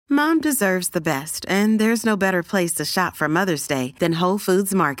Mom deserves the best, and there's no better place to shop for Mother's Day than Whole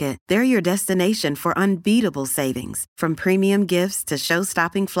Foods Market. They're your destination for unbeatable savings, from premium gifts to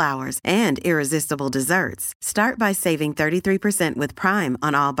show-stopping flowers and irresistible desserts. Start by saving 33% with Prime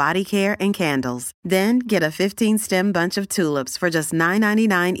on all body care and candles. Then get a 15-stem bunch of tulips for just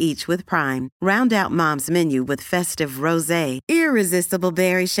 $9.99 each with Prime. Round out Mom's menu with festive rosé, irresistible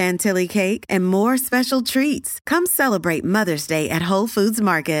berry chantilly cake, and more special treats. Come celebrate Mother's Day at Whole Foods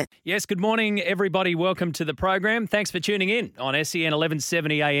Market. Yes, good morning, everybody. Welcome to the program. Thanks for tuning in on SEN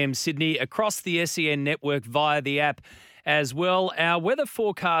 1170 AM Sydney, across the SEN network via the app as well. Our weather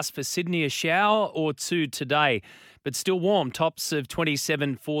forecast for Sydney, a shower or two today, but still warm. Tops of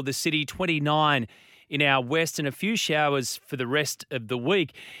 27 for the city, 29 in our west, and a few showers for the rest of the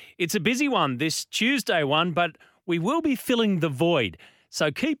week. It's a busy one, this Tuesday one, but we will be filling the void.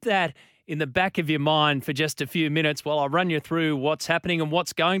 So keep that in the back of your mind for just a few minutes while I run you through what's happening and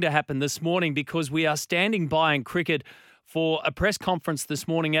what's going to happen this morning, because we are standing by in cricket for a press conference this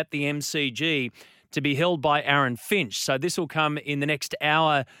morning at the MCG to be held by Aaron Finch. So this will come in the next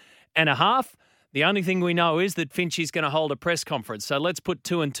hour and a half. The only thing we know is that Finch is going to hold a press conference. So let's put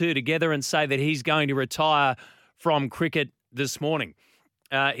two and two together and say that he's going to retire from cricket this morning.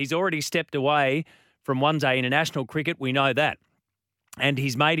 He's already stepped away from one-day international cricket. We know that. And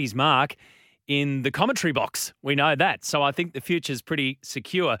he's made his mark in the commentary box. We know that. So I think the future's pretty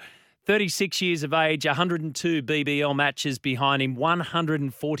secure. 36 years of age, 102 BBL matches behind him,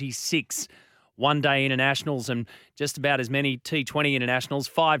 146 one-day internationals and just about as many T20 internationals,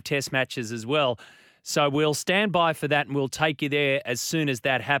 5 test matches as well. So we'll stand by for that and we'll take you there as soon as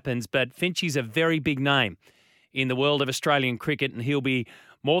that happens. But Finchie's a very big name in the world of Australian cricket, and he'll be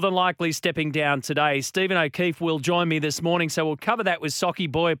more than likely stepping down today. Stephen O'Keefe will join me this morning, so we'll cover that with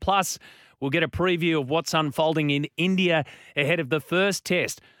Socky Boy. Plus, we'll get a preview of what's unfolding in India ahead of the first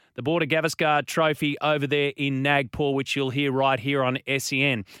test, the Border Gavaskar Trophy over there in Nagpur, which you'll hear right here on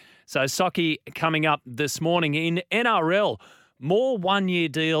SEN. So Socky coming up this morning. In NRL, more one-year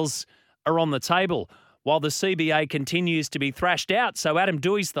deals are on the table while the CBA continues to be thrashed out. So Adam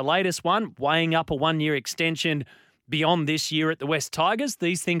Dewey's the latest one, weighing up a one-year extension beyond this year at the West Tigers.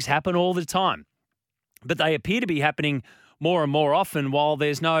 These things happen all the time, but they appear to be happening more and more often while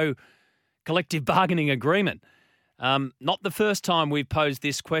there's no collective bargaining agreement. Not the first time we've posed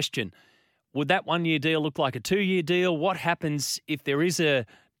this question. Would that one-year deal look like a 2-year deal? What happens if there is a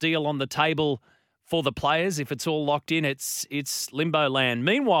deal on the table for the players? If it's all locked in, it's limbo land.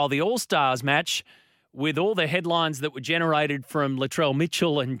 Meanwhile, the All-Stars match, with all the headlines that were generated from Latrell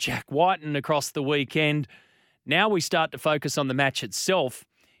Mitchell and Jack Whiten across the weekend, now we start to focus on the match itself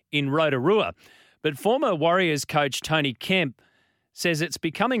in Rotorua. But former Warriors coach Tony Kemp says it's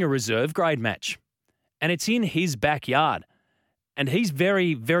becoming a reserve grade match, and it's in his backyard. And he's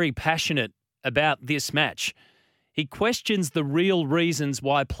very, very passionate about this match. He questions the real reasons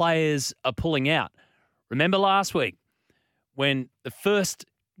why players are pulling out. Remember last week when the first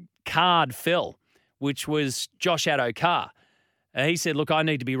card fell, which was Josh Addo-Carr. He said, look, I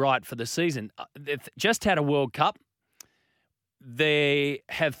need to be right for the season. They've just had a World Cup. They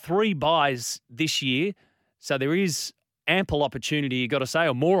have 3 buys this year, so there is ample opportunity, you've got to say,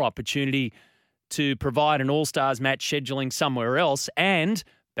 or more opportunity to provide an All-Stars match scheduling somewhere else, and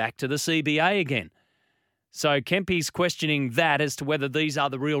back to the CBA again. So Kempy's questioning that as to whether these are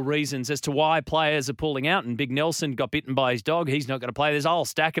the real reasons as to why players are pulling out. And Big Nelson got bitten by his dog. He's not going to play. There's a whole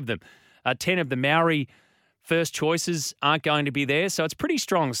stack of them. 10 of the Maori first choices aren't going to be there. So it's pretty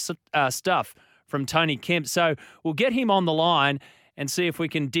strong stuff from Tony Kemp. So we'll get him on the line and see if we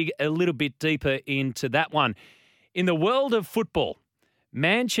can dig a little bit deeper into that one. In the world of football,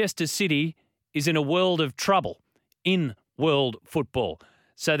 Manchester City is in a world of trouble in world football.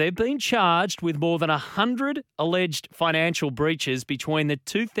 So they've been charged with more than 100 alleged financial breaches between the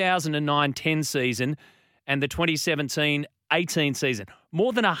 2009-10 season and the 2017-18 season.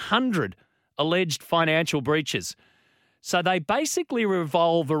 More than 100 alleged financial breaches. So they basically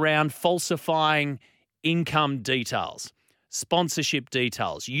revolve around falsifying income details, sponsorship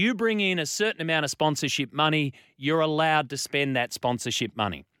details. You bring in a certain amount of sponsorship money, you're allowed to spend that sponsorship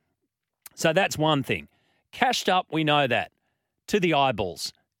money. So that's one thing. Cashed up, we know that, to the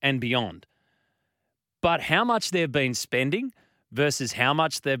eyeballs and beyond. But how much they've been spending versus how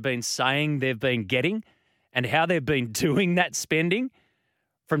much they've been saying they've been getting and how they've been doing that spending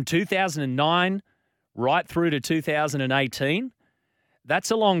from 2009 right through to 2018,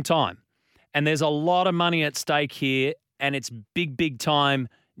 that's a long time. And there's a lot of money at stake here, and it's big, big time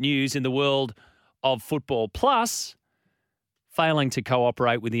news in the world of football. Plus, failing to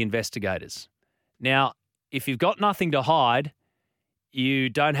cooperate with the investigators. Now, if you've got nothing to hide, you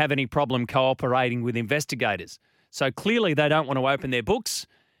don't have any problem cooperating with investigators. So clearly they don't want to open their books,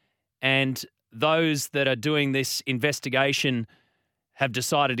 and those that are doing this investigation have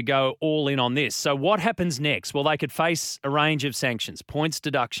decided to go all in on this. So what happens next? Well, they could face a range of sanctions, points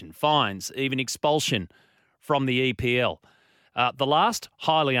deduction, fines, even expulsion from the EPL. The last,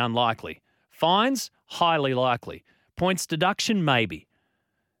 highly unlikely. Fines, highly likely. Points deduction, maybe.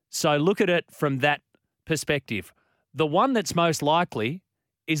 So look at it from that perspective. The one that's most likely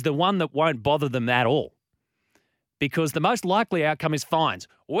is the one that won't bother them at all, because the most likely outcome is fines.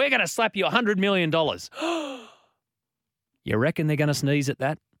 We're going to slap you $100 million. You reckon they're going to sneeze at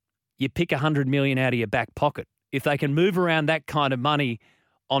that? You pick $100 million out of your back pocket. If they can move around that kind of money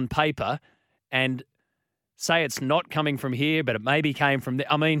on paper and say it's not coming from here, but it maybe came from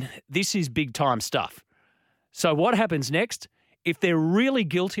there. I mean, this is big time stuff. So what happens next? If they're really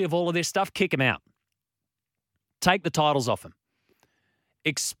guilty of all of this stuff, kick them out. Take the titles off them.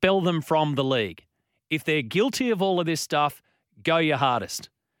 Expel them from the league. If they're guilty of all of this stuff, go your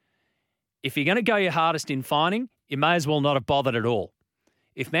hardest. If you're going to go your hardest in fining, you may as well not have bothered at all.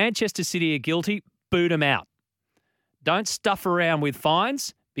 If Manchester City are guilty, boot them out. Don't stuff around with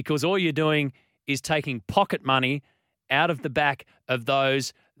fines, because all you're doing is taking pocket money out of the back of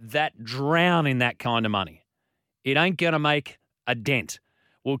those that drown in that kind of money. It ain't going to make a dent.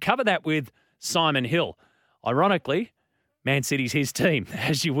 We'll cover that with Simon Hill. Ironically, Man City's his team,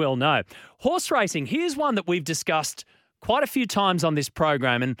 as you well know. Horse racing, here's one that we've discussed quite a few times on this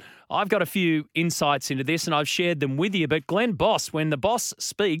program, and I've got a few insights into this, and I've shared them with you. But Glenn Boss, when the boss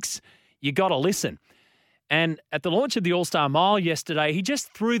speaks, you got to listen. And at the launch of the All-Star Mile yesterday, he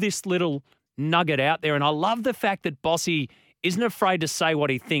just threw this little nugget out there, and I love the fact that Bossy isn't afraid to say what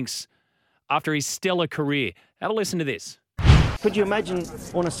he thinks after his stellar career. Have a listen to this. Could you imagine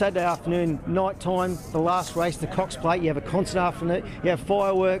on a Saturday afternoon, night time, the last race, the Cox Plate, you have a concert afternoon, you have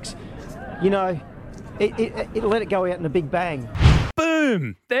fireworks, you know, it let it go out in a big bang.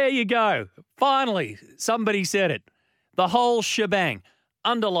 Boom! There you go. Finally, somebody said it. The whole shebang.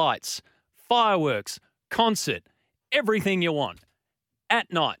 Under lights, fireworks, concert, everything you want.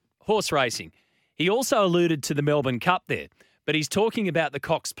 At night, horse racing. He also alluded to the Melbourne Cup there, but he's talking about the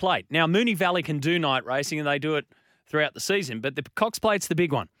Cox Plate. Now, Moonee Valley can do night racing, and they do it throughout the season, but the Cox Plate's the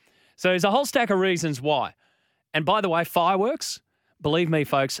big one. So there's a whole stack of reasons why. And by the way, fireworks, believe me,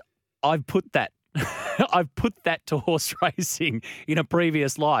 folks, I've put that to horse racing in a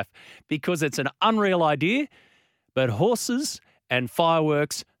previous life, because it's an unreal idea, but horses and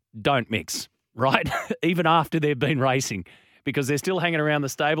fireworks don't mix, right? Even after they've been racing, because they're still hanging around the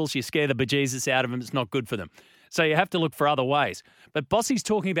stables. You scare the bejesus out of them. It's not good for them. So you have to look for other ways. But Bossy's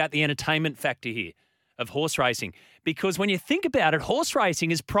talking about the entertainment factor here of horse racing, because when you think about it, horse racing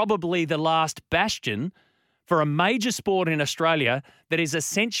is probably the last bastion for a major sport in Australia that is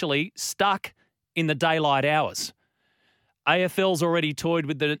essentially stuck in the daylight hours. AFL's already toyed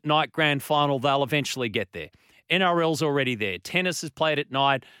with the night grand final. They'll eventually get there. NRL's already there. Tennis is played at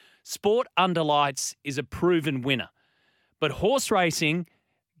night. Sport under lights is a proven winner. But horse racing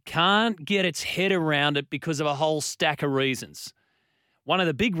can't get its head around it because of a whole stack of reasons. One of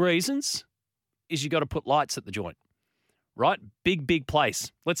the big reasons is you got to put lights at the joint, right? Big place.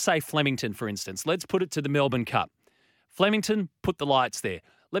 Let's say Flemington, for instance. Let's put it to the Melbourne Cup. Flemington, put the lights there.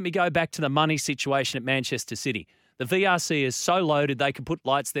 Let me go back to the money situation at Manchester City. The VRC is so loaded they could put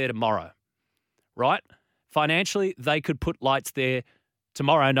lights there tomorrow, right? Financially, they could put lights there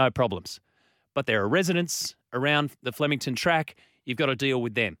tomorrow, no problems. But there are residents around the Flemington track. You've got to deal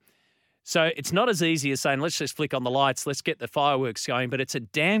with them. So it's not as easy as saying, let's just flick on the lights, let's get the fireworks going, but it's a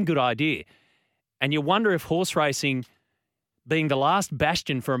damn good idea. And you wonder if horse racing, being the last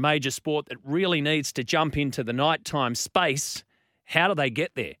bastion for a major sport that really needs to jump into the nighttime space, how do they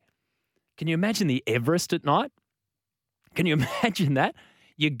get there? Can you imagine the Everest at night? Can you imagine that?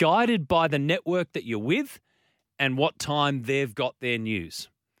 You're guided by the network that you're with and what time they've got their news.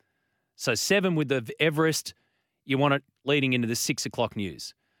 So 7 with the Everest, you want it leading into the 6 o'clock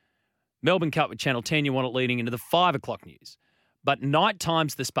news. Melbourne Cup with Channel 10, you want it leading into the 5 o'clock news. But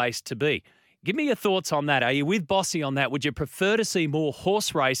nighttime's the space to be. Give me your thoughts on that. Are you with Bossy on that? Would you prefer to see more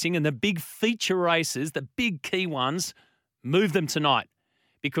horse racing and the big feature races, the big key ones, move them tonight?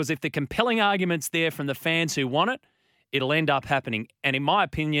 Because if the compelling argument's there from the fans who want it, it'll end up happening. And in my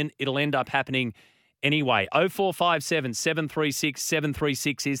opinion, it'll end up happening anyway. 0457 736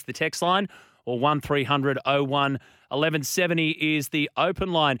 736 is the text line, or 1300 01 1170 is the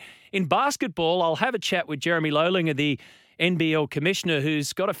open line. In basketball, I'll have a chat with Jeremy Lolinger, the NBL commissioner,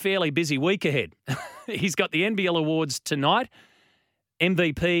 who's got a fairly busy week ahead. He's got the NBL awards tonight.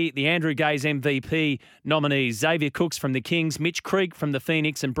 MVP, the Andrew Gaze MVP nominees, Xavier Cooks from the Kings, Mitch Creek from the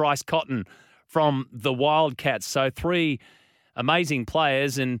Phoenix, and Bryce Cotton from the Wildcats. So 3 amazing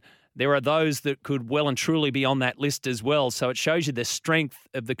players, and there are those that could well and truly be on that list as well. So it shows you the strength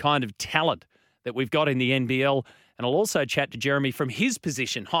of the kind of talent that we've got in the NBL. And I'll also chat to Jeremy from his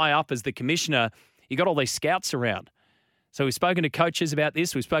position high up as the commissioner. You got all these scouts around. So we've spoken to coaches about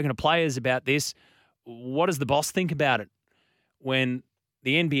this. We've spoken to players about this. What does the boss think about it when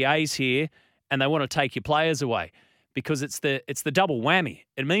the NBA's here and they want to take your players away? Because it's the double whammy.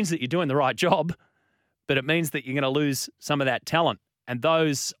 It means that you're doing the right job, but it means that you're going to lose some of that talent. And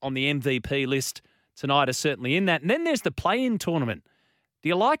those on the MVP list tonight are certainly in that. And then there's the play-in tournament. Do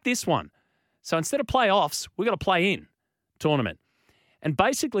you like this one? So instead of playoffs, we've got a play-in tournament. And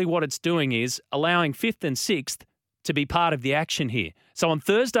basically what it's doing is allowing 5th and 6th to be part of the action here. So on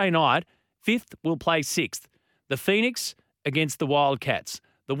Thursday night, 5th will play 6th. The Phoenix against the Wildcats.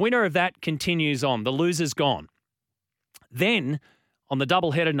 The winner of that continues on. The loser's gone. Then, on the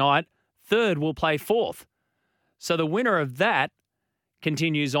doubleheader night, 3rd will play 4th. So the winner of that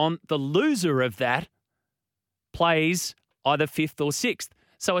continues on. The loser of that plays either 5th or 6th.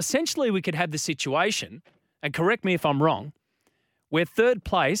 So essentially we could have the situation, and correct me if I'm wrong, where 3rd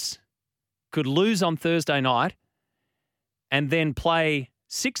place could lose on Thursday night and then play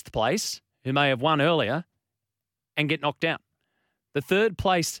 6th place, who may have won earlier, and get knocked out. The 3rd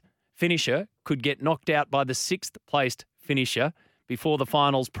place finisher could get knocked out by the 6th placed finisher before the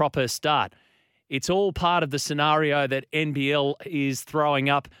finals proper start. It's all part of the scenario that NBL is throwing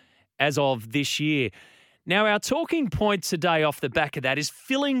up as of this year. Now, our talking point today off the back of that is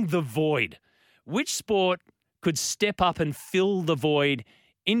filling the void. Which sport could step up and fill the void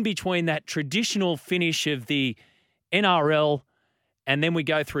in between that traditional finish of the NRL and then we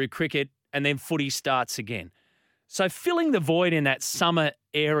go through cricket and then footy starts again? So filling the void in that summer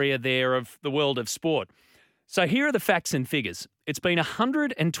area there of the world of sport. So here are the facts and figures. It's been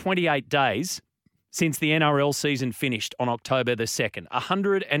 128 days since the NRL season finished on October the 2nd.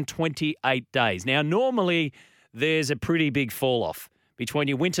 128 days. Now, normally there's a pretty big fall-off between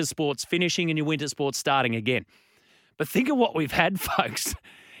your winter sports finishing and your winter sports starting again. But think of what we've had, folks.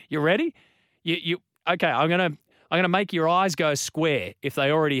 You ready? Okay, I'm gonna make your eyes go square if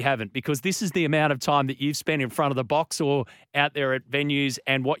they already haven't, because this is the amount of time that you've spent in front of the box or out there at venues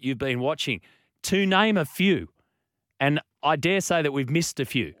and what you've been watching. To name a few, and I dare say that we've missed a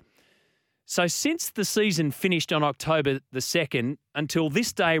few. So since the season finished on October the 2nd until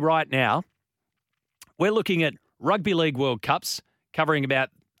this day right now, we're looking at Rugby League World Cups covering about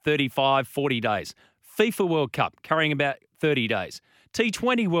 35, 40 days. FIFA World Cup covering about 30 days.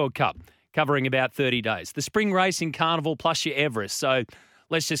 T20 World Cup covering about 30 days. The Spring Racing Carnival plus your Everest. So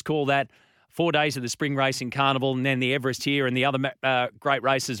let's just call that 4 days of the Spring Racing Carnival and then the Everest here and the other great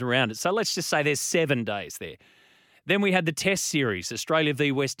races around it. So let's just say there's 7 days there. Then we had the Test Series, Australia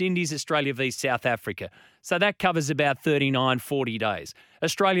v West Indies, Australia v South Africa. So that covers about 39, 40 days.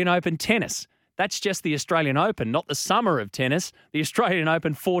 Australian Open tennis. That's just the Australian Open, not the summer of tennis. The Australian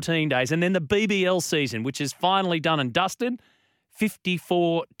Open, 14 days. And then the BBL season, which is finally done and dusted,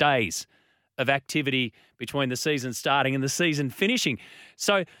 54 days of activity between the season starting and the season finishing.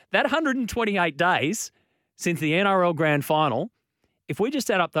 So that 128 days since the NRL Grand Final, if we just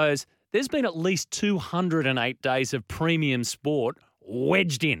add up those, there's been at least 208 days of premium sport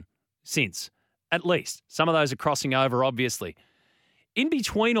wedged in since, at least. Some of those are crossing over, obviously. In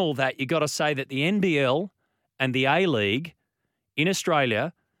between all that, you've got to say that the NBL and the A-League in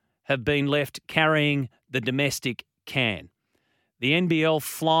Australia have been left carrying the domestic can. The NBL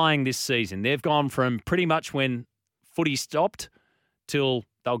flying this season. They've gone from pretty much when footy stopped till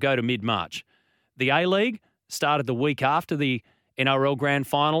they'll go to mid-March. The A-League started the week after the NRL Grand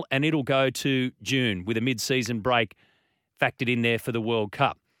Final, and it'll go to June with a mid-season break factored in there for the World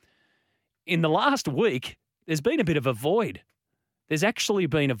Cup. In the last week, there's been a bit of a void. There's actually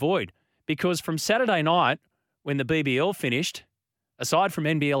been a void because from Saturday night, when the BBL finished, aside from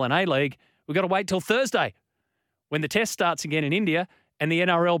NBL and A-League, we've got to wait till Thursday when the test starts again in India and the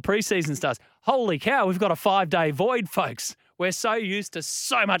NRL preseason starts. Holy cow, we've got a 5-day void, folks. We're so used to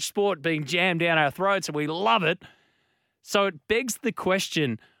so much sport being jammed down our throats and we love it. So it begs the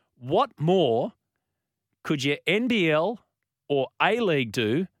question, what more could your NBL or A-League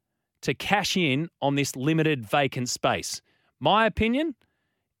do to cash in on this limited vacant space? My opinion,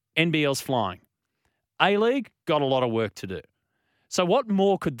 NBL's flying. A-League got a lot of work to do. So what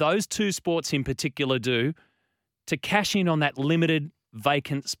more could those two sports in particular do to cash in on that limited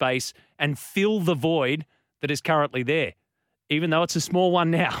vacant space and fill the void that is currently there? Even though it's a small one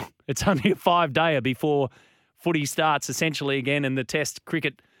now, it's only a 5-dayer before footy starts essentially again and the Test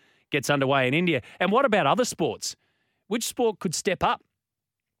cricket gets underway in India. And what about other sports? Which sport could step up?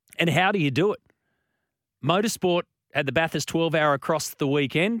 And how do you do it? Motorsport had the Bathurst 12-hour across the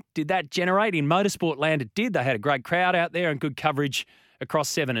weekend. Did that generate? In motorsport land, it did. They had a great crowd out there and good coverage across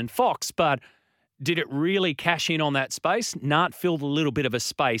 7 and Fox. But did it really cash in on that space? No, it filled a little bit of a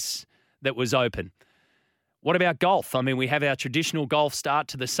space that was open. What about golf? I mean, we have our traditional golf start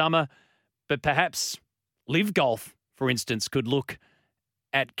to the summer, but perhaps Live Golf, for instance, could look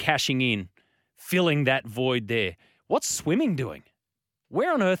at cashing in, filling that void there. What's swimming doing?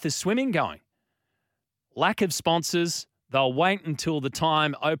 Where on earth is swimming going? Lack of sponsors. They'll wait until the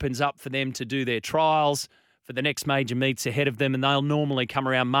time opens up for them to do their trials for the next major meets ahead of them, and they'll normally come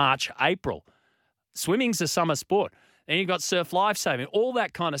around March, April. Swimming's a summer sport. Then you've got surf lifesaving, all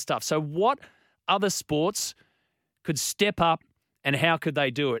that kind of stuff. So what other sports could step up and how could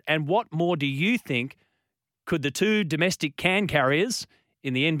they do it? And what more do you think could the two domestic can carriers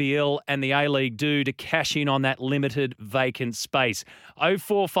in the NBL and the A-League do to cash in on that limited vacant space?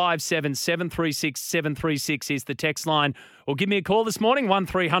 0457 736 736 is the text line. Or give me a call this morning.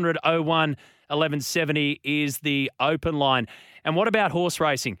 1300 01 1170 is the open line. And what about horse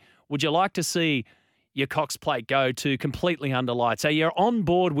racing? Would you like to see your Cox Plate go to completely under lights? Are you on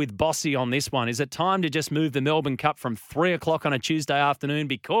board with Bossy on this one? Is it time to just move the Melbourne Cup from 3 o'clock on a Tuesday afternoon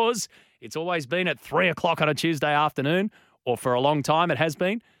because it's always been at 3 o'clock on a Tuesday afternoon? Or for a long time it has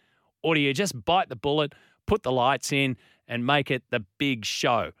been? Or do you just bite the bullet, put the lights in and make it the big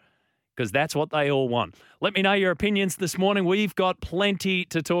show? Because that's what they all want. Let me know your opinions this morning. We've got plenty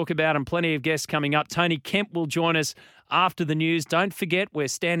to talk about and plenty of guests coming up. Tony Kemp will join us after the news. Don't forget, we're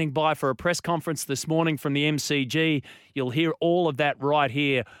standing by for a press conference this morning from the MCG. You'll hear all of that right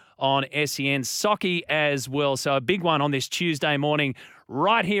here on SEN. Socky as well. So a big one on this Tuesday morning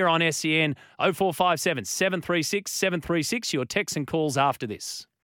right here on SEN. 0457 736 736. Your texts and calls after this.